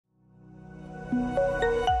Hey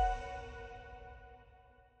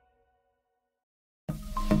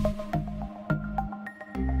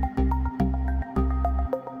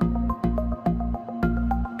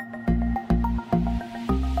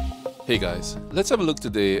guys, let's have a look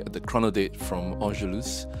today at the Chronodate from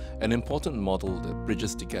Angelus, an important model that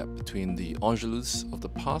bridges the gap between the Angelus of the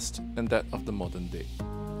past and that of the modern day.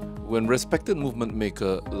 When respected movement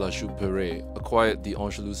maker La Joux acquired the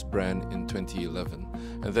Angelus brand in 2011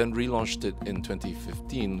 and then relaunched it in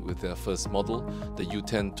 2015 with their first model, the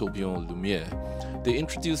U10 Tourbillon Lumière, they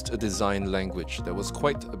introduced a design language that was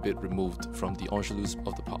quite a bit removed from the Angelus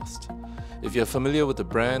of the past. If you're familiar with the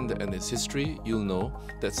brand and its history, you'll know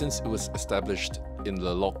that since it was established in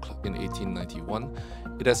Le Locle in 1891,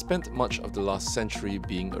 it has spent much of the last century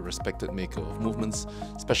being a respected maker of movements,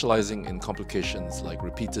 specializing in complications like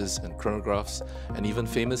repeaters and chronographs, and even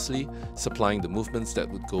famously supplying the movements that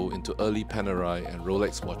would go into early Panerai and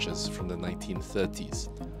Rolex watches from the 1930s.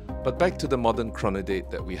 But back to the modern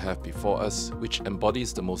Chronodate that we have before us, which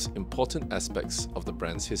embodies the most important aspects of the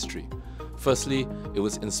brand's history. Firstly, it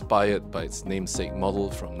was inspired by its namesake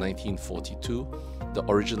model from 1942, the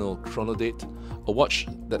original Chronodate, a watch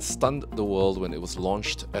that stunned the world when it was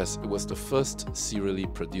launched, as it was the first serially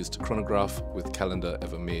produced chronograph with calendar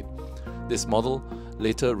ever made. This model,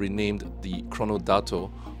 later renamed the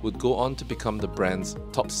Chronodato, would go on to become the brand's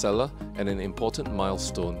top seller and an important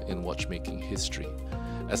milestone in watchmaking history.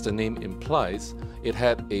 As the name implies, it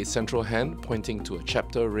had a central hand pointing to a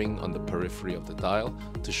chapter ring on the periphery of the dial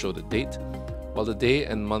to show the date, while the day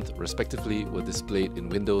and month respectively were displayed in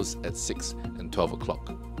windows at 6 and 12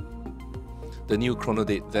 o'clock. The new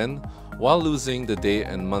Chronodate then, while losing the day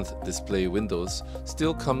and month display windows,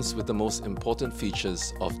 still comes with the most important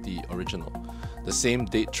features of the original. The same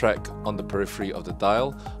date track on the periphery of the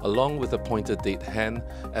dial, along with a pointer date hand,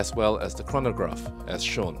 as well as the chronograph, as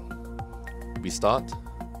shown. We start,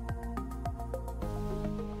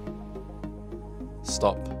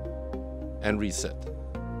 stop, and reset.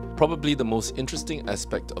 Probably the most interesting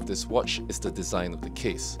aspect of this watch is the design of the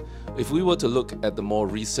case. If we were to look at the more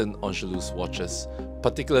recent Angelus watches,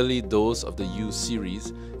 particularly those of the U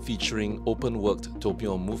series featuring open-worked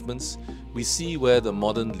tourbillon movements, we see where the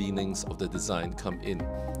modern leanings of the design come in.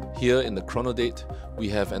 Here in the Chronodate, we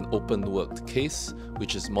have an open-worked case,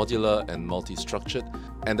 which is modular and multi-structured,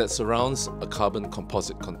 and that surrounds a carbon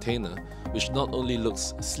composite container, which not only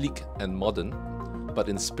looks sleek and modern, but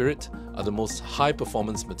in spirit are the most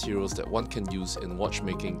high-performance materials that one can use in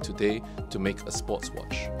watchmaking today to make a sports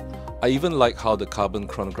watch. I even like how the carbon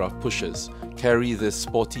chronograph pushers carry this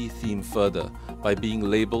sporty theme further by being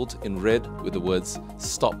labelled in red with the words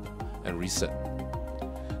 "Stop" and "Reset."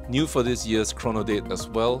 New for this year's Chronodate as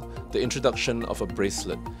well, the introduction of a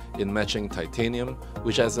bracelet in matching titanium,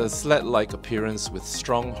 which has a slat-like appearance with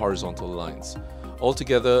strong horizontal lines.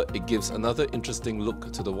 Altogether, it gives another interesting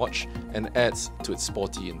look to the watch and adds to its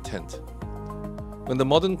sporty intent. When the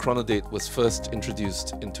modern Chronodate was first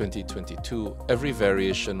introduced in 2022, every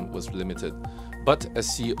variation was limited. But as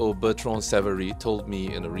CEO Bertrand Savary told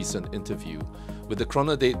me in a recent interview, with the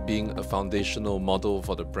Chronodate being a foundational model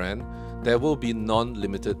for the brand, there will be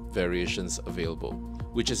non-limited variations available,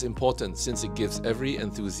 which is important since it gives every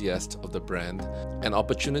enthusiast of the brand an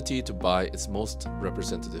opportunity to buy its most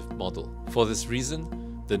representative model. For this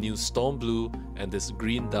reason, the new Storm Blue and this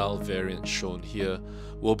green dial variant shown here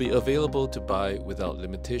will be available to buy without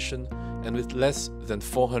limitation, and with less than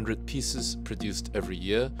 400 pieces produced every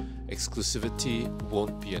year, exclusivity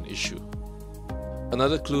won't be an issue.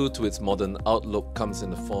 Another clue to its modern outlook comes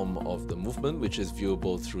in the form of the movement, which is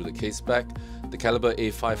viewable through the case back. The caliber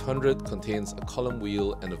A500 contains a column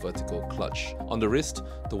wheel and a vertical clutch. On the wrist,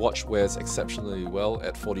 the watch wears exceptionally well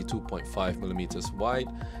at 42.5mm wide,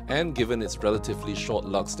 and given its relatively short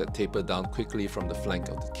lugs that taper down quickly from the flank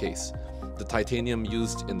of the case. The titanium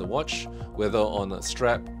used in the watch, whether on a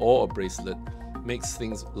strap or a bracelet, makes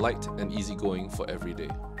things light and easygoing for every day.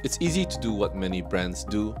 It's easy to do what many brands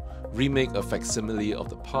do, remake a facsimile of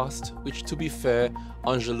the past, which, to be fair,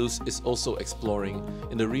 Angelus is also exploring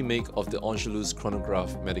in the remake of the Angelus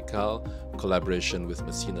Chronograph Medical collaboration with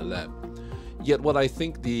Messina Lab. Yet what I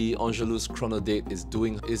think the Angelus Chronodate is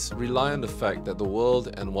doing is rely on the fact that the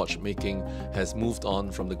world and watchmaking has moved on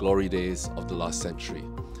from the glory days of the last century.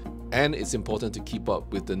 And it's important to keep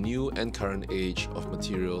up with the new and current age of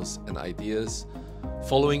materials and ideas,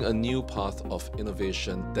 following a new path of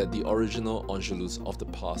innovation that the original Angelus of the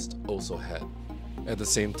past also had. At the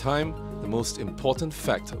same time, the most important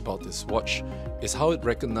fact about this watch is how it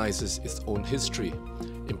recognizes its own history,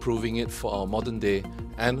 improving it for our modern day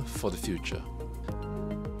and for the future.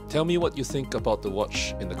 Tell me what you think about the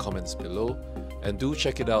watch in the comments below. And do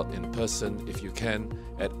check it out in person if you can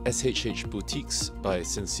at SHH Boutiques by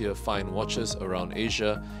Sincere Fine Watches around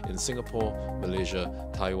Asia in Singapore, Malaysia,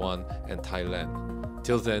 Taiwan and Thailand.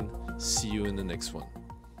 Till then, see you in the next one.